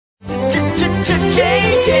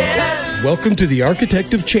Welcome to the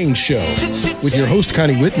Architect of Change Show with your host,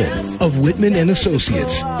 Connie Whitman of Whitman &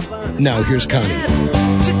 Associates. Now here's Connie.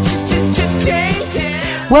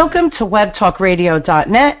 Welcome to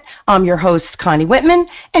webtalkradio.net. I'm your host, Connie Whitman,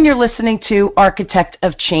 and you're listening to Architect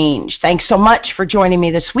of Change. Thanks so much for joining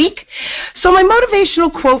me this week. So my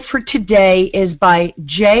motivational quote for today is by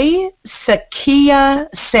J. Sakia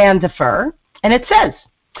Sandifer, and it says,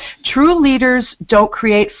 "True leaders don't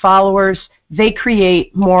create followers, they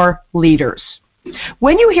create more leaders."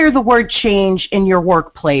 When you hear the word change in your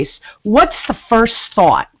workplace, what's the first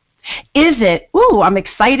thought? Is it, I'm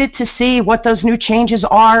excited to see what those new changes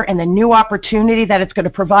are and the new opportunity that it's going to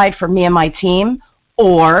provide for me and my team?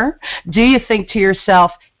 Or do you think to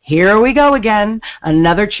yourself, here we go again,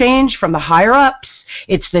 another change from the higher ups.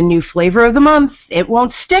 It's the new flavor of the month. It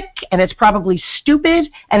won't stick, and it's probably stupid,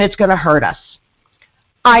 and it's going to hurt us.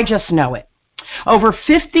 I just know it. Over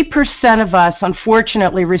 50% of us,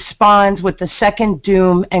 unfortunately, responds with the second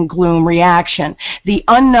doom and gloom reaction. The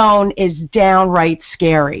unknown is downright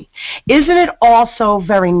scary. Isn't it also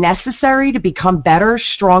very necessary to become better,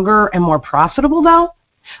 stronger, and more profitable, though?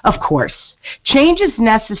 Of course. Change is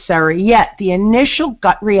necessary, yet the initial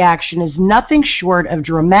gut reaction is nothing short of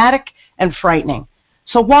dramatic and frightening.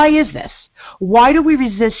 So why is this? Why do we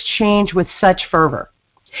resist change with such fervor?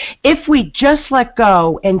 If we just let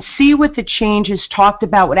go and see what the changes talked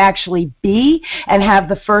about would actually be and have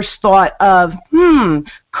the first thought of,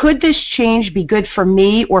 could this change be good for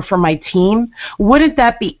me or for my team? Wouldn't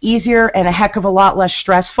that be easier and a heck of a lot less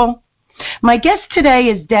stressful? My guest today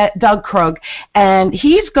is Doug Krug, and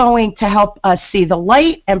he's going to help us see the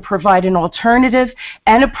light and provide an alternative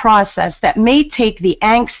and a process that may take the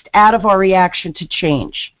angst out of our reaction to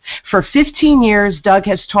change. For 15 years, Doug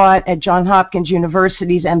has taught at Johns Hopkins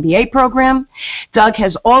University's MBA program. Doug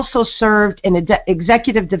has also served in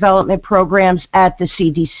executive development programs at the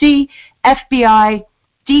CDC, FBI,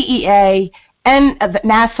 DEA, and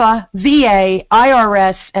NASA, VA,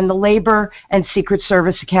 IRS, and the Labor and Secret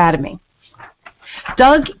Service Academy.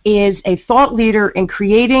 Doug is a thought leader in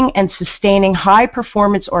creating and sustaining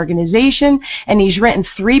high-performance organization, and he's written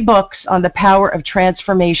 3 books on the power of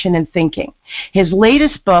transformation and thinking. His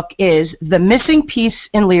latest book is The Missing Piece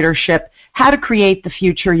in Leadership, How to Create the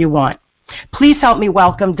Future You Want. Please help me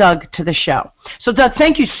welcome Doug to the show. So, Doug,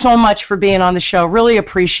 thank you so much for being on the show. Really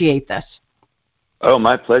appreciate this. Oh,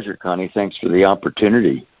 my pleasure, Connie. Thanks for the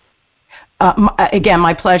opportunity. Again,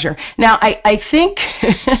 my pleasure. Now, I think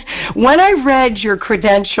when I read your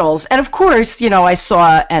credentials, and of course, I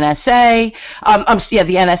saw NSA,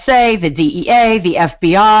 the NSA, the DEA, the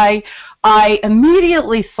FBI, I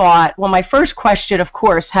immediately thought, well, my first question, of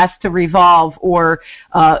course, has to revolve or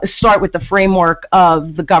start with the framework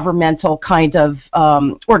of the governmental kind of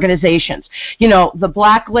organizations. The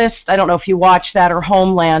Blacklist, I don't know if you watch that, or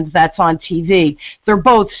Homeland, that's on TV. They're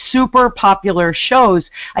both super popular shows,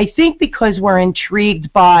 I think because we're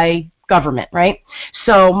intrigued by government, right?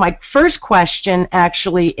 So my first question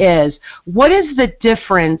actually is, what is the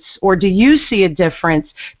difference, or do you see a difference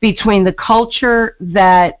between the culture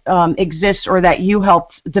that exists or that you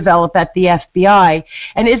helped develop at the FBI,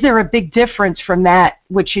 and is there a big difference from that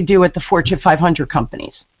which you do at the Fortune 500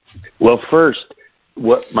 companies? Well, first,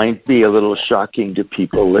 what might be a little shocking to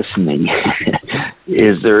people listening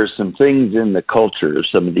is there are some things in the culture of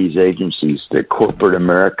some of these agencies that corporate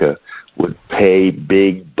America would pay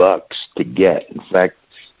big bucks to get. In fact,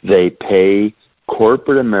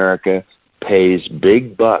 corporate America pays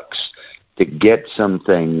big bucks to get some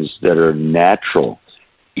things that are natural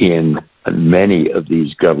in many of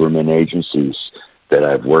these government agencies that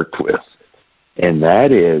I've worked with. And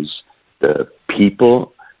that is the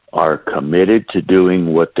people are committed to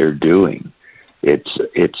doing what they're doing.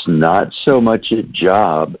 It's not so much a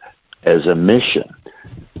job as a mission.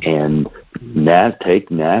 And take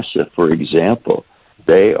NASA, for example.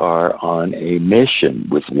 They are on a mission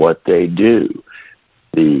with what they do.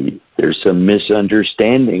 There's some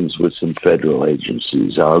misunderstandings with some federal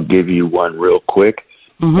agencies. I'll give you one real quick,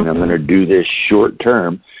 and I'm going to do this short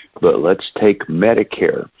term, but let's take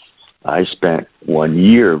Medicare. I spent 1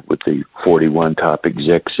 year with the 41 top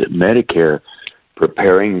execs at Medicare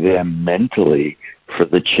preparing them mentally for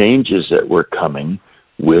the changes that were coming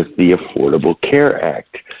with the Affordable Care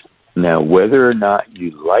Act. Now, whether or not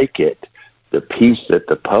you like it, the piece that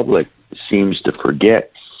the public seems to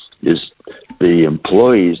forget is the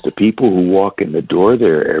employees, the people who walk in the door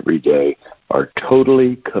there every day, are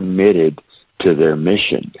totally committed to their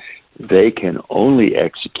mission. They can only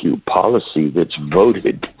execute policy that's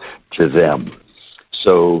voted to them.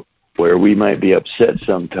 So where we might be upset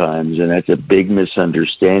sometimes, and that's a big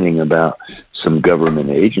misunderstanding about some government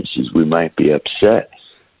agencies. We might be upset.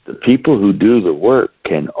 The people who do the work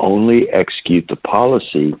can only execute the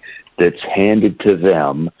policy that's handed to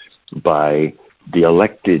them by the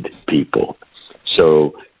elected people.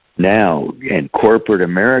 So now in corporate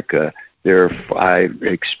America, I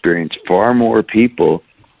experience far more people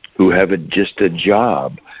who have just a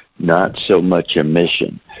job, not so much a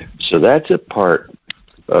mission. So that's a part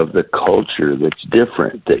of the culture that's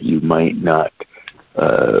different that you might not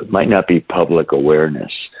be public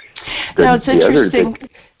awareness. Now it's interesting.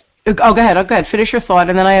 Go ahead. Finish your thought,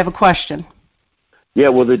 and then I have a question. Yeah,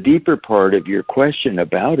 well, the deeper part of your question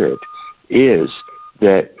about it is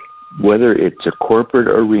that whether it's a corporate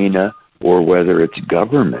arena or whether it's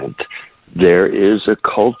government, there is a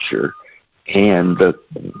culture, and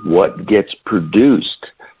what gets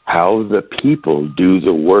produced, how the people do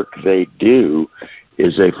the work they do,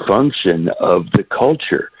 is a function of the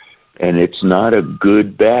culture. And it's not a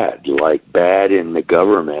good bad, like bad in the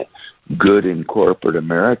government, good in corporate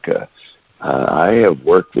America. I have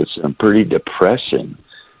worked with some pretty depressing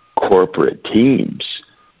corporate teams,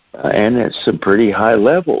 and at some pretty high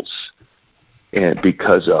levels, and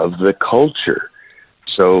because of the culture.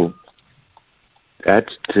 So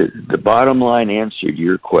that's the bottom line answer to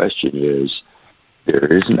your question is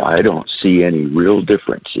I don't see any real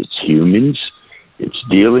difference. It's humans. It's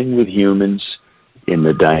dealing with humans in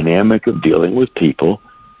the dynamic of dealing with people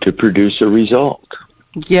to produce a result.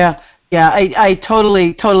 Yeah, I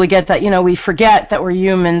totally get that. We forget that we're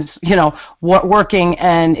humans, working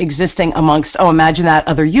and existing amongst, imagine that,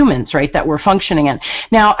 other humans, right, that we're functioning in.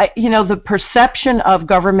 Now, the perception of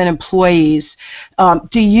government employees,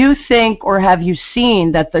 do you think or have you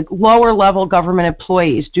seen that the lower level government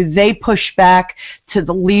employees, do they push back to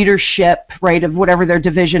the leadership, right, of whatever their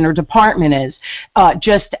division or department is,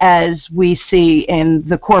 just as we see in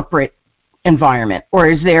the corporate environment? Or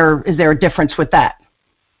is there a difference with that?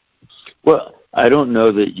 Well, I don't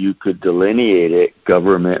know that you could delineate it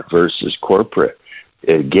government versus corporate.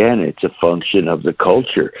 Again, it's a function of the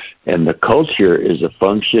culture, and the culture is a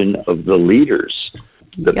function of the leaders,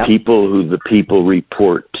 the people who the people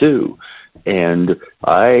report to. And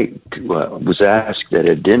I was asked at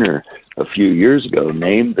a dinner a few years ago,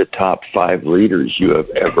 name the top 5 leaders you have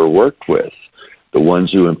ever worked with, the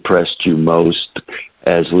ones who impressed you most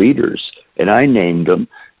as leaders. And I named them.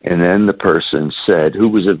 And then the person said, who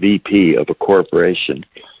was a VP of a corporation,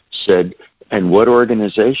 said, and what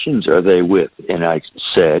organizations are they with? And I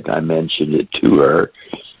mentioned it to her.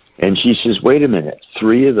 And she says, wait a minute,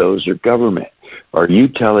 3 of those are government. Are you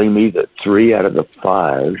telling me that 3 out of the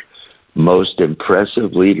 5 most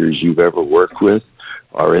impressive leaders you've ever worked with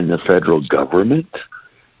are in the federal government?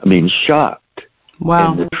 I mean, shocked.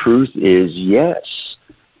 Wow. And the truth is yes,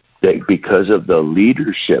 that because of the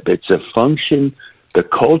leadership, it's a function. The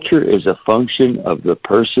culture is a function of the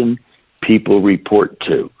person people report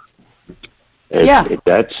to.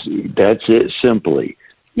 That's it simply.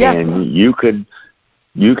 Yeah. And you can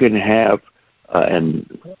have,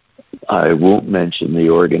 and I won't mention the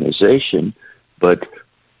organization, but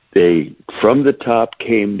they from the top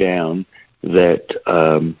came down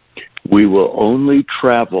that we will only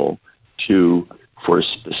travel for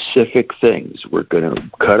specific things. We're going to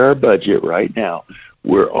cut our budget right now.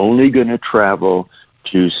 We're only going to travel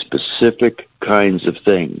to specific kinds of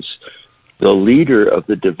things. The leader of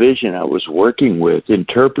the division I was working with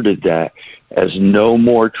interpreted that as no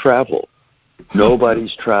more travel.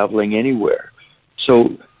 Nobody's traveling anywhere.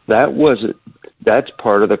 So that's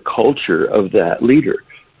part of the culture of that leader.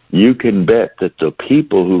 You can bet that the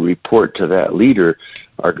people who report to that leader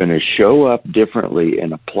are going to show up differently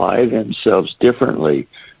and apply themselves differently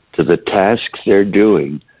to the tasks they're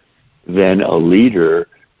doing than a leader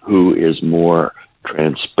who is more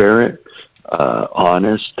transparent,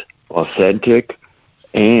 honest, authentic,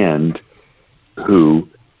 and who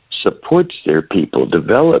supports their people,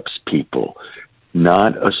 develops people,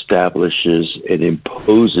 not establishes and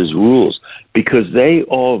imposes rules, because they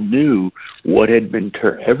all knew what had been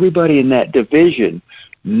everybody in that division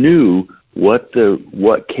knew what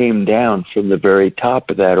came down from the very top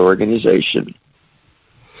of that organization.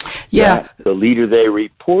 Yeah. That the leader they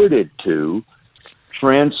reported to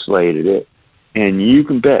translated it, and you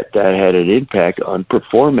can bet that had an impact on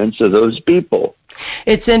performance of those people.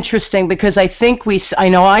 It's interesting because I think I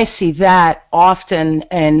know I see that often,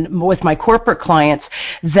 and with my corporate clients,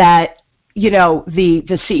 that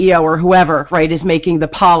the CEO or whoever, right, is making the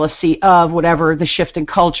policy of whatever the shift in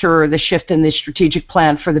culture or the shift in the strategic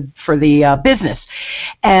plan for the business,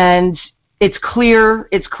 and it's clear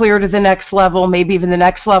to the next level, maybe even the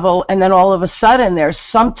next level, and then all of a sudden there's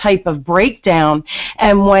some type of breakdown.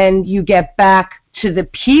 And when you get back to the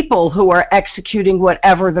people who are executing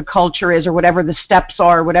whatever the culture is or whatever the steps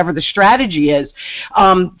are, whatever the strategy is,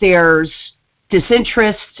 there's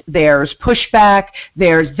disinterest, there's pushback,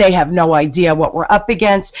 they have no idea what we're up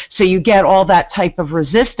against. So you get all that type of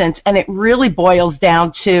resistance, and it really boils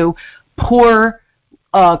down to poor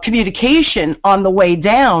communication on the way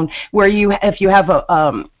down, where if you have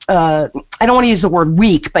I don't want to use the word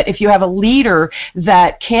weak, but if you have a leader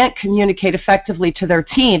that can't communicate effectively to their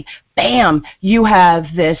team, bam, you have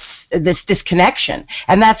this disconnection,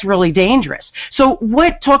 and that's really dangerous. So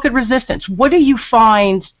talking resistance, what do you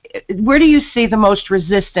find, where do you see the most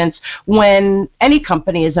resistance when any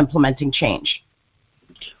company is implementing change?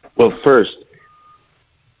 Well, first,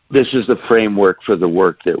 this is the framework for the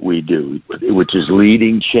work that we do, which is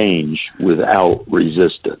leading change without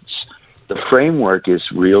resistance. The framework is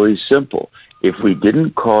really simple. If we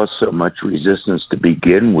didn't cause so much resistance to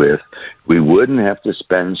begin with, we wouldn't have to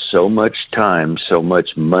spend so much time, so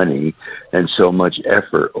much money, and so much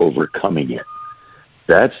effort overcoming it.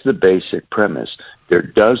 That's the basic premise. There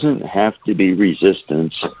doesn't have to be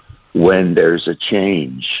resistance when there's a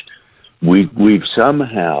change. We've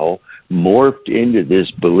somehow morphed into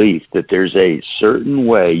this belief that there's a certain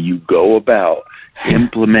way you go about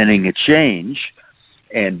implementing a change,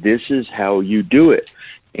 and this is how you do it.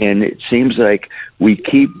 And it seems like we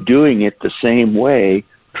keep doing it the same way,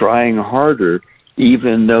 trying harder,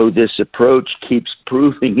 even though this approach keeps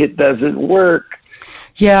proving it doesn't work.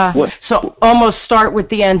 Yeah, so almost start with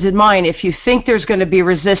the end in mind. If you think there's going to be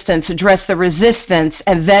resistance, address the resistance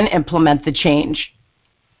and then implement the change.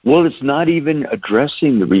 Well, it's not even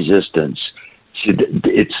addressing the resistance.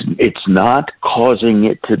 It's not causing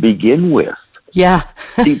it to begin with. Yeah.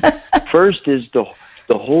 See, first is the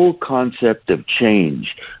whole concept of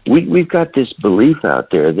change. We've got this belief out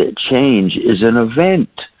there that change is an event.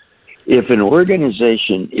 If an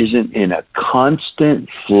organization isn't in a constant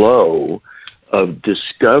flow of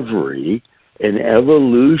discovery and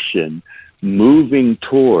evolution moving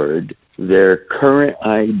toward their current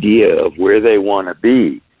idea of where they want to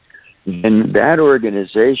be, then that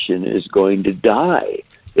organization is going to die.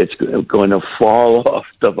 It's going to fall off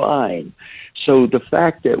the vine. So the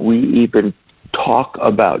fact that we even talk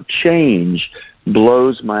about change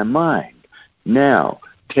blows my mind. Now,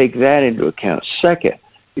 take that into account. Second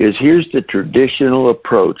is, here's the traditional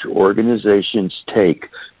approach organizations take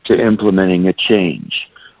to implementing a change.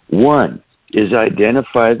 One is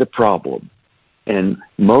identify the problem, and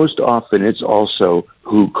most often it's also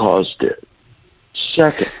who caused it.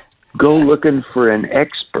 Second, go looking for an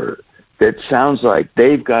expert that sounds like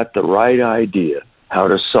they've got the right idea how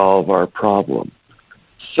to solve our problem.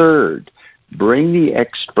 Third, bring the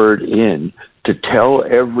expert in to tell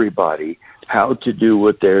everybody how to do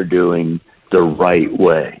what they're doing the right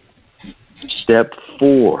way. Step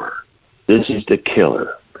 4, this is the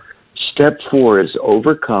killer. Step 4 is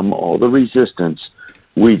overcome all the resistance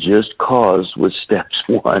we just caused with steps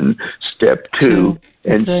 1, step 2,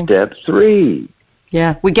 and step 3.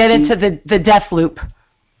 Yeah, we get into the death loop.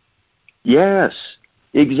 Yes,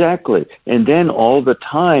 exactly. And then all the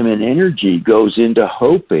time and energy goes into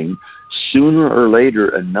hoping sooner or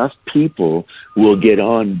later enough people will get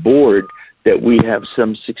on board that we have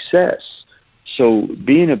some success. So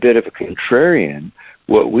being a bit of a contrarian,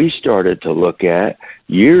 what we started to look at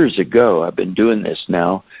years ago, I've been doing this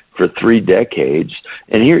now for 3 decades,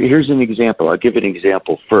 and here's an example. I'll give an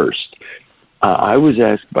example first. I was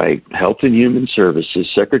asked by Health and Human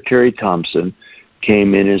Services, Secretary Thompson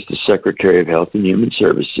came in as the Secretary of Health and Human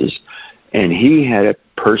Services, and he had a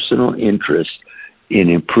personal interest in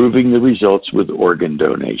improving the results with organ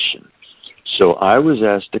donation. So I was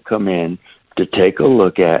asked to come in to take a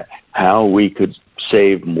look at how we could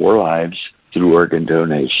save more lives through organ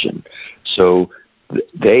donation. So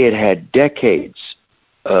they had decades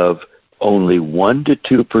of only 1 to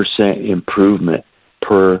 2% improvement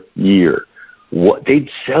per year. What they'd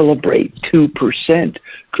celebrate 2%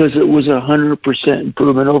 because it was 100%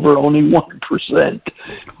 improvement over only 1%.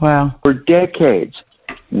 Wow! For decades,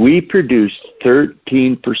 we produced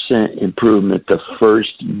 13% improvement the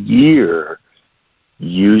first year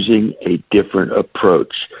using a different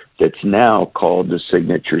approach that's now called the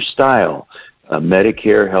signature style.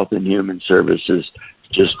 Medicare, Health and Human Services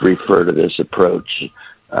just refer to this approach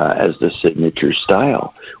as the signature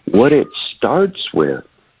style. What it starts with,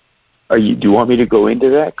 do you want me to go into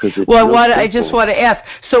that? I just want to ask.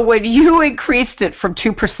 So when you increased it from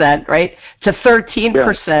 2%, right, to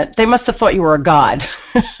 13%, They must have thought you were a god.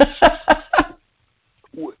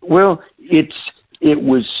 Well, it's it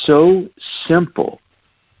was so simple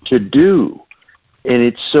to do, and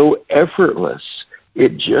it's so effortless.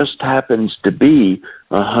 It just happens to be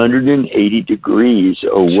 180 degrees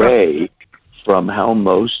away from how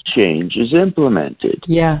most change is implemented.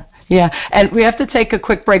 Yeah. And we have to take a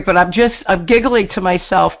quick break, but I'm giggling to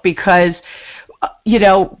myself because,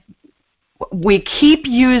 we keep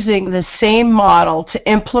using the same model to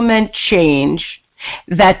implement change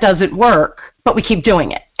that doesn't work, but we keep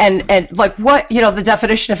doing it. And like what, the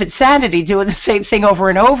definition of insanity, doing the same thing over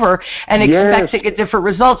and over and expecting a different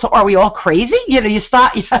result. So are we all crazy? You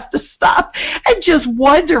have to stop and just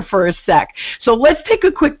wonder for a sec. So let's take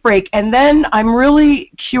a quick break. And then I'm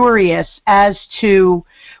really curious as to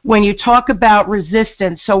when you talk about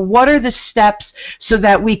resistance, so what are the steps so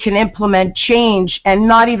that we can implement change and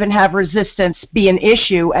not even have resistance be an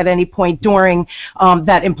issue at any point during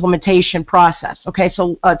that implementation process? Okay,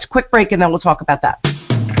 so it's a quick break and then we'll talk about that.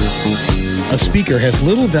 A speaker has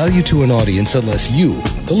little value to an audience unless you,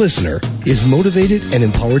 the listener, is motivated and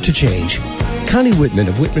empowered to change. Connie Whitman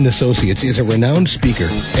of Whitman Associates is a renowned speaker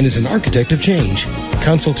and is an architect of change.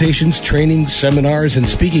 Consultations, training, seminars, and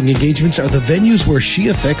speaking engagements are the venues where she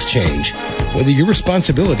affects change. Whether your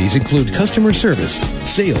responsibilities include customer service,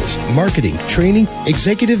 sales, marketing, training,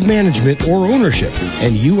 executive management, or ownership,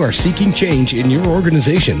 and you are seeking change in your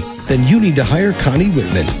organization, then you need to hire Connie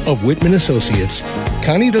Whitman of Whitman Associates.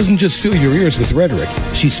 Connie doesn't just fill your ears with rhetoric.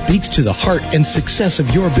 She speaks to the heart and success of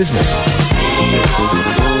your business.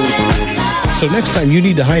 So next time you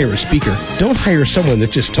need to hire a speaker, don't hire someone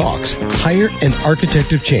that just talks. Hire an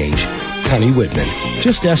architect of change. Connie Whitman.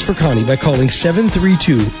 Just ask for Connie by calling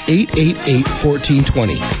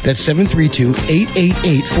 732-888-1420. That's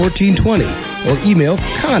 732-888-1420. Or email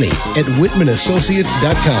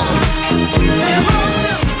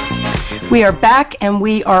Connie@WhitmanAssociates.com. We are back and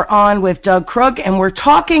we are on with Doug Krug and we're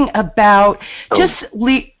talking about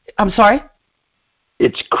I'm sorry?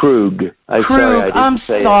 It's Krug. I'm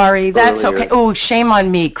sorry. That's okay. Oh, shame on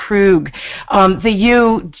me, Krug. The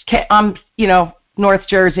U, I'm, North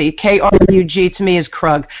Jersey. K-R-U-G to me is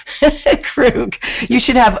Krug. Krug. You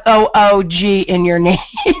should have O-O-G in your name.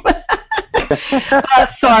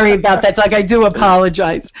 Sorry about that, Doug. I do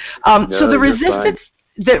apologize. So the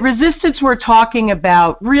resistance we're talking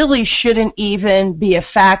about really shouldn't even be a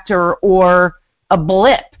factor or a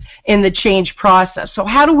blip in the change process. So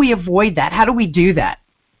how do we avoid that? How do we do that?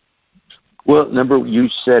 Well, you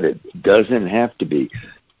said it doesn't have to be.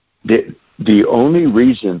 The only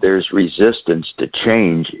reason there's resistance to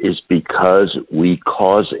change is because we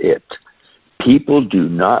cause it. People do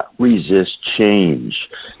not resist change.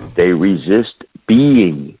 They resist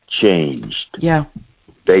being changed. Yeah.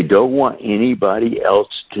 They don't want anybody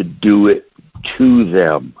else to do it to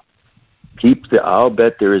them. I'll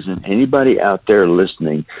bet there isn't anybody out there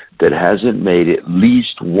listening that hasn't made at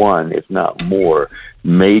least one, if not more,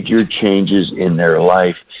 major changes in their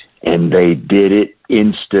life, and they did it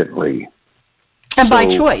instantly. And by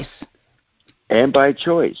choice. And by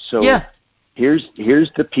choice. So yeah. Here's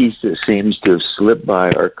the piece that seems to have slipped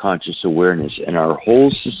by our conscious awareness and our whole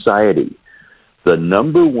society. The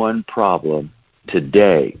number one problem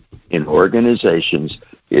today in organizations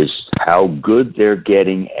is how good they're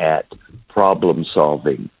getting at problem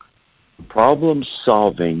solving. Problem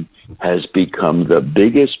solving has become the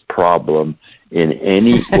biggest problem in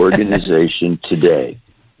any organization today.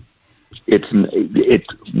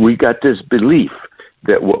 We got this belief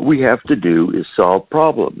that what we have to do is solve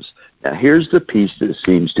problems. Now, here's the piece that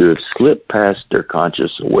seems to have slipped past their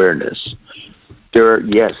conscious awareness. There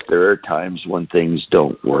are times when things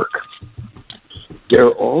don't work. There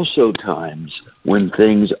are also times when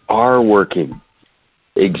things are working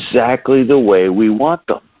exactly the way we want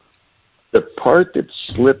them. The part that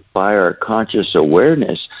slipped by our conscious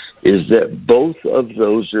awareness is that both of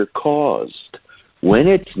those are caused. When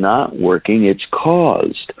it's not working, it's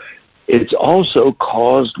caused. It's also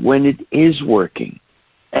caused when it is working.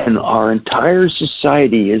 And our entire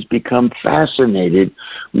society has become fascinated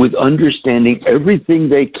with understanding everything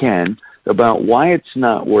they can about why it's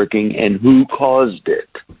not working and who caused it.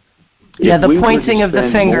 Yeah, the pointing of the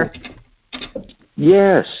finger.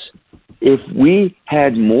 Yes. If we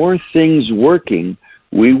had more things working,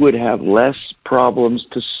 we would have less problems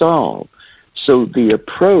to solve. So the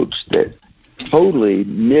approach that totally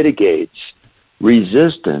mitigates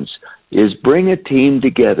resistance is bring a team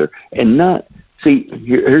together and not see.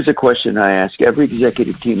 Here's a question I ask every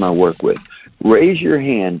executive team I work with. Raise your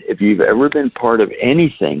hand if you've ever been part of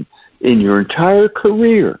anything in your entire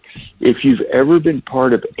career, if you've ever been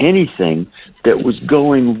part of anything that was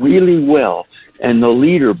going really well and the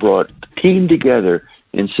leader brought the team together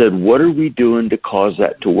and said, what are we doing to cause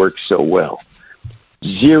that to work so well?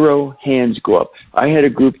 Zero hands go up. I had a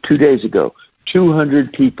group 2 days ago,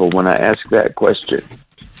 200 people when I asked that question.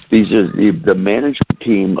 These are the management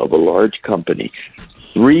team of a large company.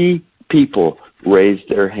 3 people raised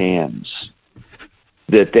their hands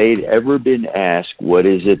that they'd ever been asked, what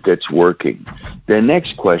is it that's working? The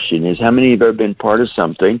next question is, how many have ever been part of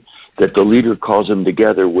something that the leader calls them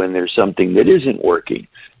together when there's something that isn't working?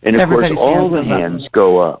 And, of course, all the hands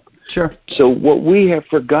go up. Sure. So what we have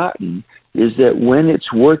forgotten is that when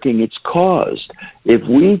it's working, it's caused. If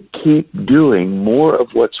we keep doing more of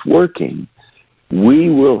what's working, we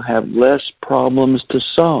will have less problems to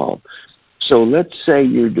solve. So let's say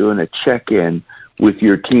you're doing a check-in with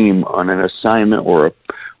your team on an assignment or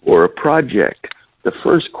a project. The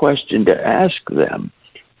first question to ask them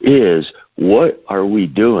is, what are we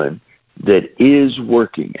doing that is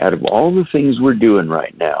working? Out of all the things we're doing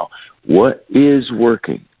right now, what is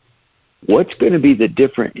working? What's going to be the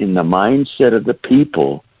difference in the mindset of the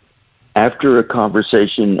people after a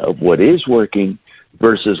conversation of what is working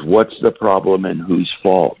versus what's the problem and whose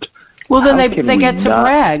fault? Well, then they get to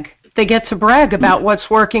brag. They get to brag about what's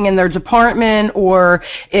working in their department, or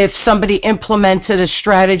if somebody implemented a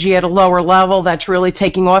strategy at a lower level that's really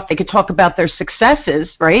taking off, they could talk about their successes,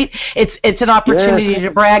 right? It's an opportunity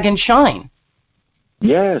to brag and shine.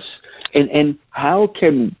 Yes. And how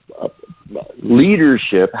can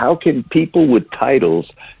leadership, how can people with titles,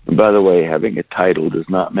 and by the way, having a title does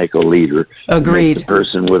not make a leader. Agreed. It makes a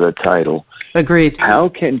person with a title. Agreed. How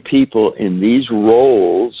can people in these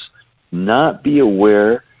roles not be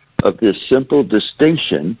aware of this simple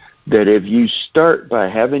distinction that if you start by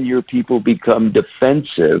having your people become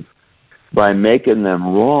defensive by making them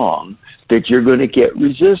wrong, that you're going to get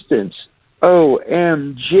resistance?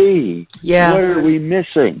 OMG, what are we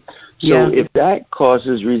missing? So if that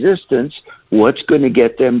causes resistance, what's going to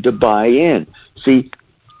get them to buy in? See,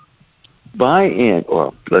 buy in,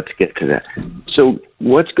 well, let's get to that. So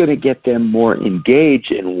what's going to get them more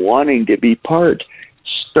engaged and wanting to be part?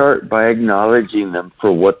 Start by acknowledging them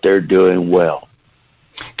for what they're doing well.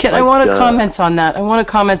 I want to comment on that. I want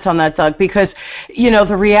to comment on that, Doug, because,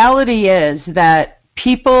 the reality is that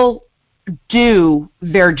people do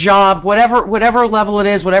their job, whatever level it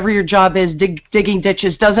is, whatever your job is, digging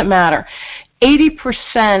ditches, doesn't matter.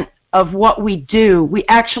 80% of what we do, we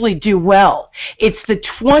actually do well. It's the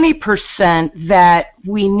 20% that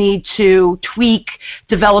we need to tweak,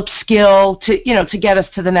 develop skill to get us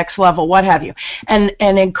to the next level, what have you. And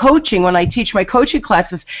in coaching, when I teach my coaching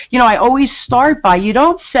classes, I always start by, you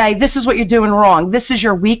don't say, this is what you're doing wrong, this is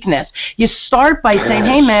your weakness. You start by saying,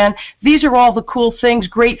 hey man, these are all the cool things,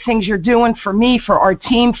 great things you're doing for me, for our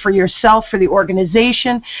team, for yourself, for the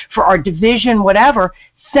organization, for our division, whatever.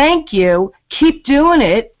 Thank you. Keep doing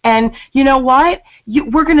it. And you know what?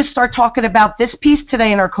 We're going to start talking about this piece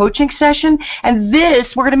today in our coaching session. And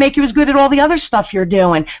we're going to make you as good at all the other stuff you're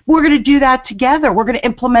doing. We're going to do that together. We're going to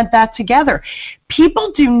implement that together.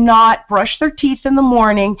 People do not brush their teeth in the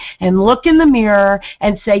morning and look in the mirror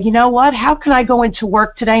and say, you know what? How can I go into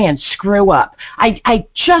work today and screw up? I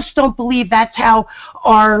just don't believe that's how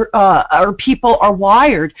our people are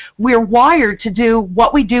wired. We're wired to do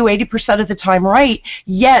what we do 80% of the time right,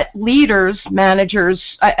 yet leaders, managers,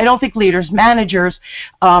 I don't think leaders, managers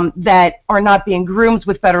that are not being groomed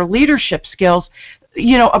with better leadership skills,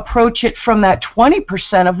 approach it from that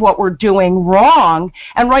 20% of what we're doing wrong.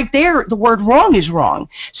 And right there, the word wrong is wrong.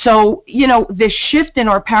 So, this shift in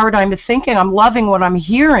our paradigm of thinking, I'm loving what I'm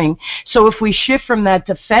hearing. So if we shift from that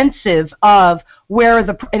defensive of where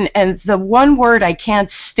and the one word I can't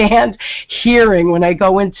stand hearing when I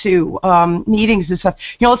go into meetings and stuff,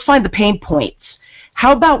 let's find the pain points.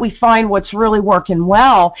 How about we find what's really working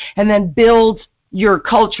well and then build your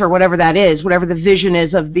culture, whatever that is, whatever the vision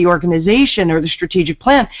is of the organization or the strategic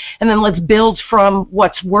plan, and then let's build from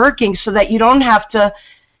what's working so that you don't have to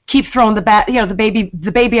keep throwing the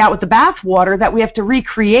baby out with the bathwater that we have to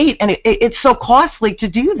recreate, and it's so costly to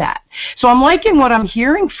do that. So I'm liking what I'm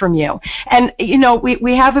hearing from you. And,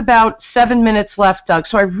 we have about 7 minutes left, Doug,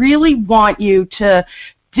 so I really want you to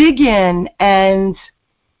dig in and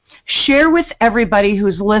share with everybody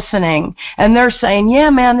who's listening, and they're saying, yeah,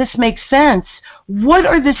 man, this makes sense. What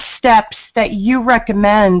are the steps that you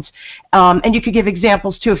recommend, and you could give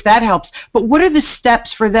examples too if that helps, but what are the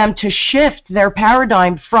steps for them to shift their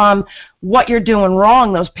paradigm from what you're doing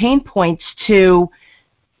wrong, those pain points, to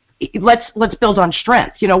let's build on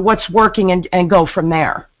strength, what's working and go from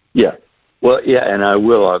there? Yeah. Well, yeah, and I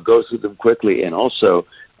will. I'll go through them quickly, and also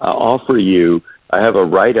offer you, I have a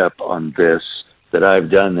write-up on this that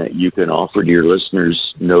I've done that you can offer to your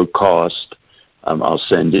listeners, no cost. I'll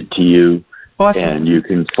send it to you. Awesome. And you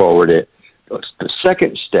can forward it. The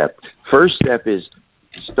second step, first step is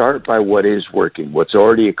start by what is working, what's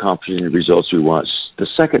already accomplishing the results we want. The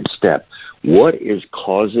second step, what is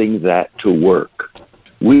causing that to work?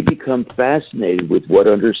 We become fascinated with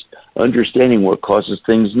understanding what causes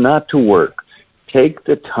things not to work. Take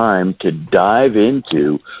the time to dive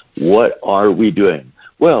into what are we doing.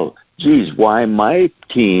 Well, geez, why my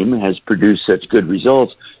team has produced such good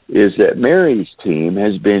results is that Mary's team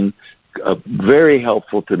has been very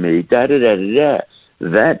helpful to me,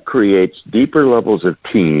 That creates deeper levels of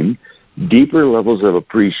team, deeper levels of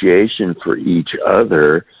appreciation for each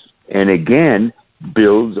other, and again,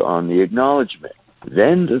 builds on the acknowledgement.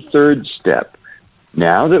 Then the third step,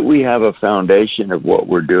 now that we have a foundation of what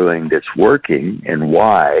we're doing that's working and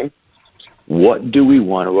why, what do we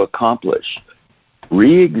want to accomplish?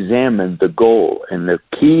 Re-examine the goal, and the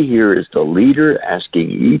key here is the leader asking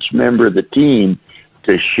each member of the team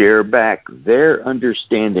to share back their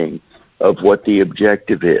understanding of what the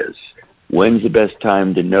objective is. When's the best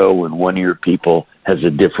time to know when one of your people has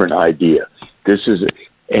a different idea?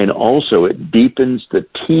 And also it deepens the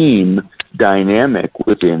team dynamic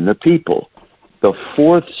within the people. The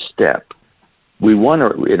fourth step,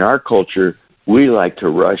 in our culture, we like to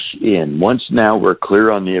rush in. Once now we're clear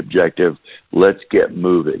on the objective, let's get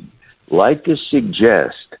moving. Like to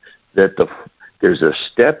suggest that there's a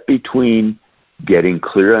step between getting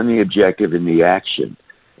clear on the objective and the action,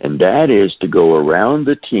 and that is to go around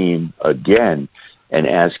the team again and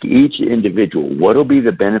ask each individual, what will be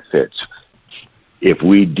the benefits if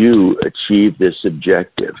we do achieve this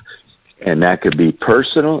objective? And that could be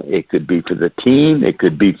personal, it could be for the team, it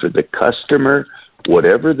could be for the customer,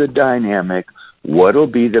 whatever the dynamic, what will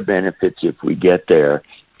be the benefits if we get there,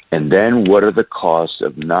 and then what are the costs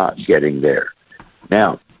of not getting there?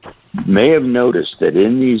 Now, you may have noticed that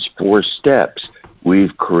in these 4 steps,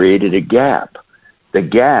 we've created a gap. The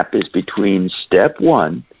gap is between step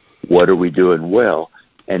 1, what are we doing well,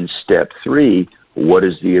 and step 3, what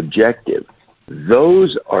is the objective?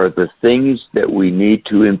 Those are the things that we need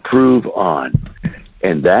to improve on.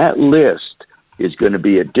 And that list is going to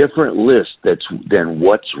be a different list than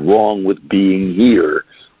what's wrong with being here,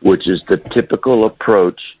 which is the typical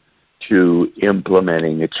approach to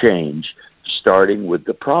implementing a change, starting with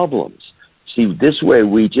the problems. See, this way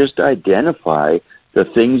we just identify the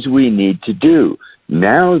things we need to do.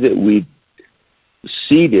 Now that we've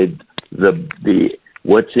seeded the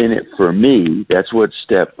what's in it for me, that's what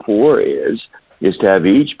step 4 is to have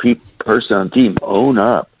each person on the team own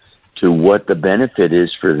up to what the benefit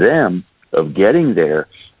is for them of getting there.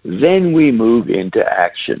 Then we move into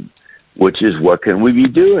action, which is what can we be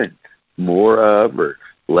doing more of or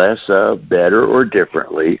less of, better or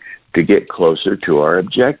differently to get closer to our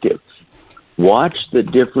objective. Watch the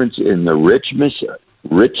difference in the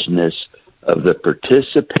richness of the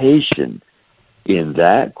participation in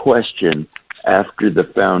that question after the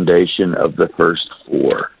foundation of the first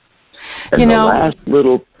 4. And the last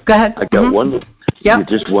little, go ahead. I got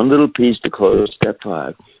just one little piece to close step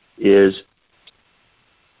 5 is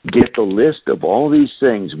get the list of all these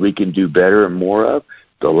things we can do better and more of.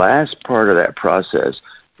 The last part of that process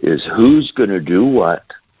is who's going to do what,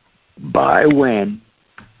 by when,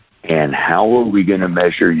 and how are we going to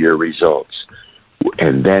measure your results?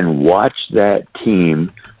 And then watch that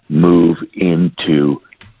team move into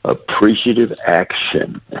appreciative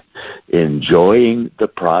action, enjoying the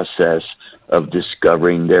process of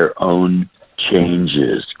discovering their own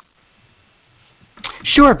changes.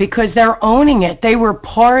 Sure, because they're owning it. They were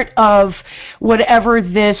part of whatever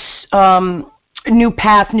this new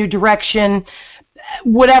path, new direction,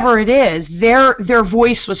 whatever it is, their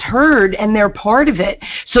voice was heard and they're part of it.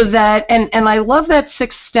 So that, and I love that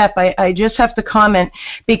 6th step. I just have to comment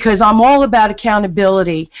because I'm all about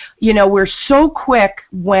accountability. We're so quick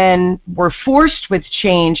when we're forced with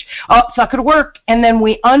change. Oh, it's not going to work. And then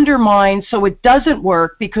we undermine so it doesn't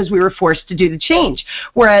work because we were forced to do the change.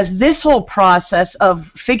 Whereas this whole process of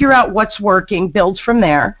figure out what's working, build from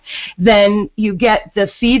there, then you get the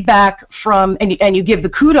feedback from, and you give the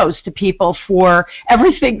kudos to people for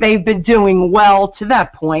everything they've been doing well to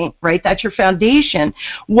that point, right? That's your foundation.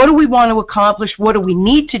 What do we want to accomplish? What do we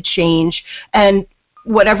need to change? And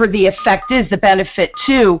whatever the effect is, the benefit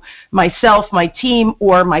to myself, my team,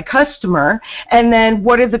 or my customer. And then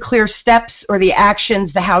what are the clear steps or the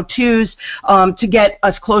actions, the how-tos to get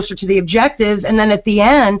us closer to the objectives? And then at the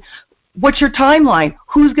end, what's your timeline?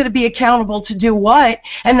 Who's going to be accountable to do what?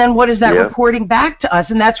 And then what is that reporting back to us?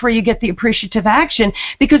 And that's where you get the appreciative action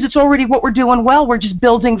because it's already what we're doing well. We're just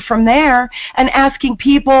building from there and asking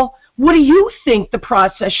people, what do you think the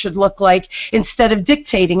process should look like instead of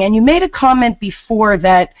dictating? And you made a comment before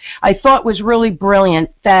that I thought was really brilliant,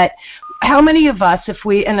 that how many of us, if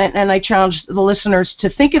we, and I challenge the listeners to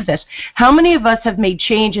think of this, how many of us have made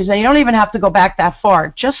changes, and you don't even have to go back that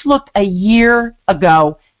far, just look a year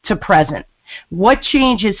ago to present. What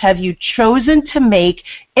changes have you chosen to make,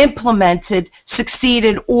 implemented,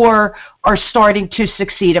 succeeded, or are starting to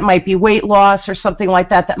succeed? It might be weight loss or something like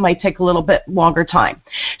that that might take a little bit longer time.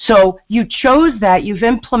 So you chose that, you've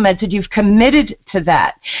implemented, you've committed to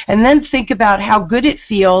that. And then think about how good it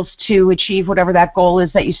feels to achieve whatever that goal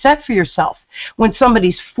is that you set for yourself. When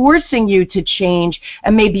somebody's forcing you to change,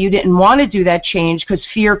 and maybe you didn't want to do that change because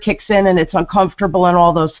fear kicks in and it's uncomfortable and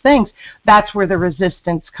all those things, that's where the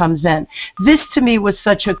resistance comes in. This, to me, was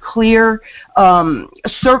such a clear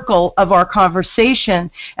circle of our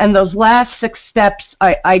conversation, and those last 6 steps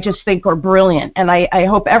I just think are brilliant. And I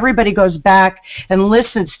hope everybody goes back and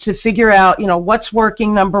listens to figure out, what's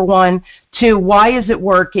working, number 1, 2, why is it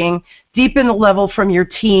working, deepen the level from your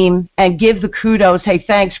team and give the kudos, hey,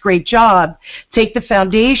 thanks, great job. Take the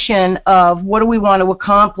foundation of what do we want to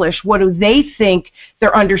accomplish, what do they think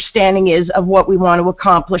their understanding is of what we want to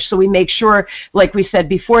accomplish, so we make sure, like we said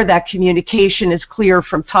before, that communication is clear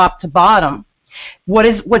from top to bottom.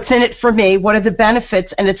 What's in it for me? What are the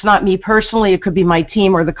benefits? And it's not me personally. It could be my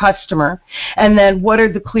team or the customer. And then what are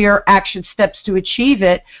the clear action steps to achieve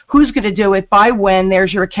it? Who's going to do it? By when?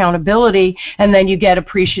 There's your accountability. And then you get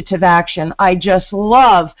appreciative action. I just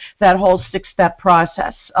love that whole 6-step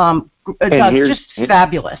process. Just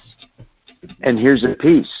fabulous. And here's a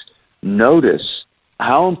piece. Notice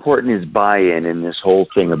how important is buy-in in this whole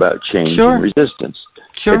thing about change and resistance.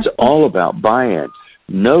 Sure. It's all about buy-in.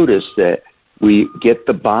 Notice that we get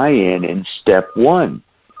the buy-in in step 1,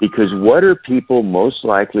 because what are people most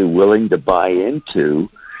likely willing to buy into,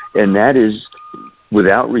 and that is,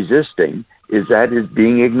 without resisting, is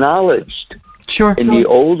being acknowledged. Sure. In the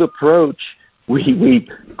old approach, we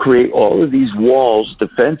create all of these walls,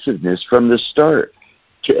 defensiveness from the start,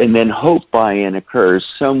 and then hope buy-in occurs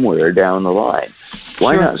somewhere down the line.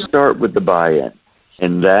 Why not start with the buy-in?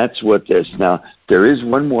 And that's what this. Now, there is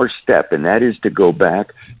one more step, and that is to come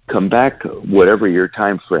back, whatever your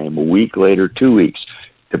time frame, a week later, 2 weeks,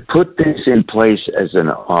 to put this in place as an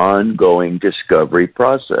ongoing discovery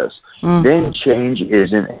process. Then change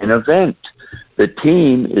isn't an event. The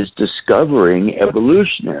team is discovering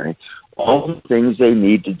evolutionary, all the things they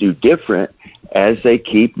need to do different as they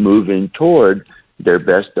keep moving toward their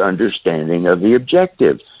best understanding of the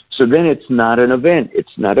objective. So then it's not an event.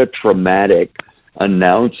 It's not a traumatic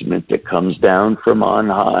announcement that comes down from on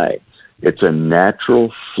high. It's a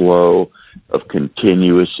natural flow of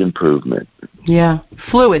continuous improvement. Yeah,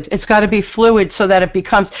 fluid. It's got to be fluid so that it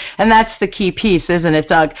becomes, and that's the key piece, isn't it,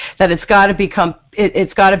 Doug? That it's got to become,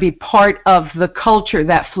 it's got to be part of the culture,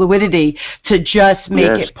 that fluidity, to just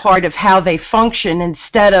make it part of how they function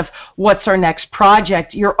instead of what's our next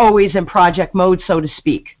project. You're always in project mode, so to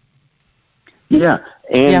speak. Yeah,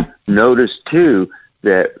 and notice too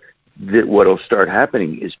that what will start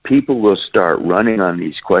happening is people will start running on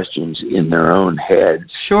these questions in their own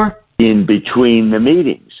heads. Sure. In between the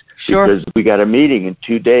meetings. Sure. Because we got a meeting in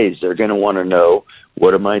 2 days. They're going to want to know,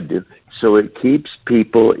 what am I doing? So it keeps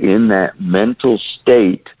people in that mental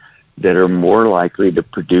state that are more likely to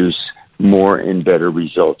produce more and better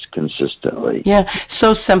results consistently. Yeah,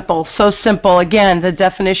 so simple, so simple. Again, the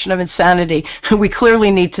definition of insanity. We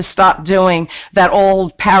clearly need to stop doing that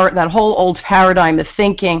whole old paradigm of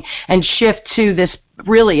thinking and shift to this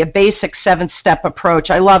really a basic 7-step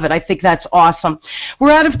approach. I love it. I think that's awesome.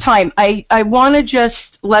 We're out of time. I want to just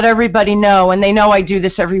let everybody know, and they know I do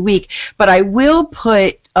this every week, but I will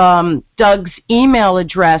put Doug's email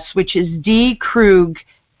address, which is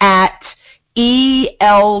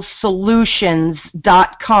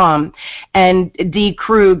dkrug@elsolutions.com, and D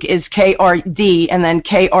Krug is KRD and then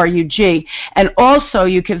KRUG. And also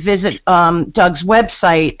you can visit Doug's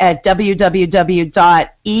website at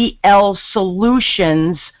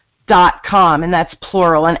www.elsolutions.com, and that's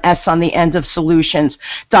plural, an S on the end of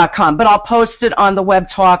solutions.com. But I'll post it on the Web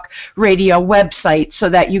Talk Radio website so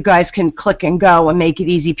that you guys can click and go and make it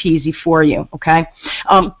easy peasy for you, okay?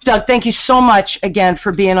 Doug, thank you so much again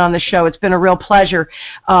for being on the show. It's been a real pleasure.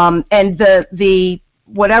 And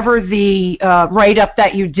whatever the write-up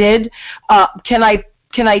that you did, can I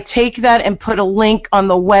take that and put a link on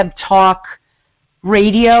the Web Talk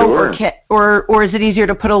Radio? Sure. Or is it easier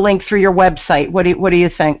to put a link through your website? What do you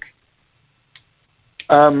think?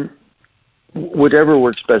 Whatever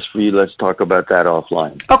works best for you, let's talk about that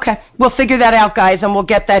offline. Okay. We'll figure that out, guys, and we'll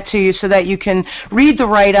get that to you so that you can read the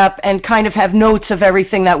write-up and kind of have notes of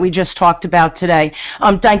everything that we just talked about today.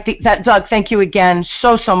 Doug, thank you again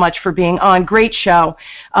so much for being on. Great show.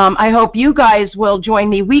 I hope you guys will join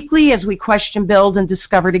me weekly as we question, build, and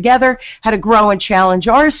discover together how to grow and challenge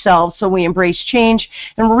ourselves so we embrace change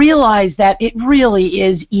and realize that it really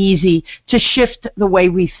is easy to shift the way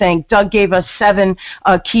we think. Doug gave us 7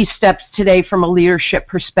 key steps today from a leadership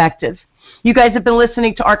perspective. You guys have been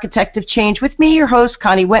listening to Architect of Change with me, your host,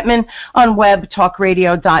 Connie Whitman, on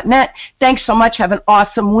webtalkradio.net. Thanks so much. Have an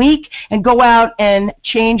awesome week, and go out and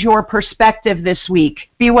change your perspective this week.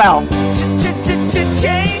 Be well.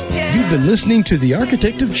 You've been listening to The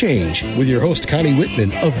Architect of Change with your host, Connie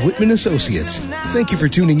Whitman of Whitman Associates. Thank you for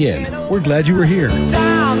tuning in. We're glad you were here.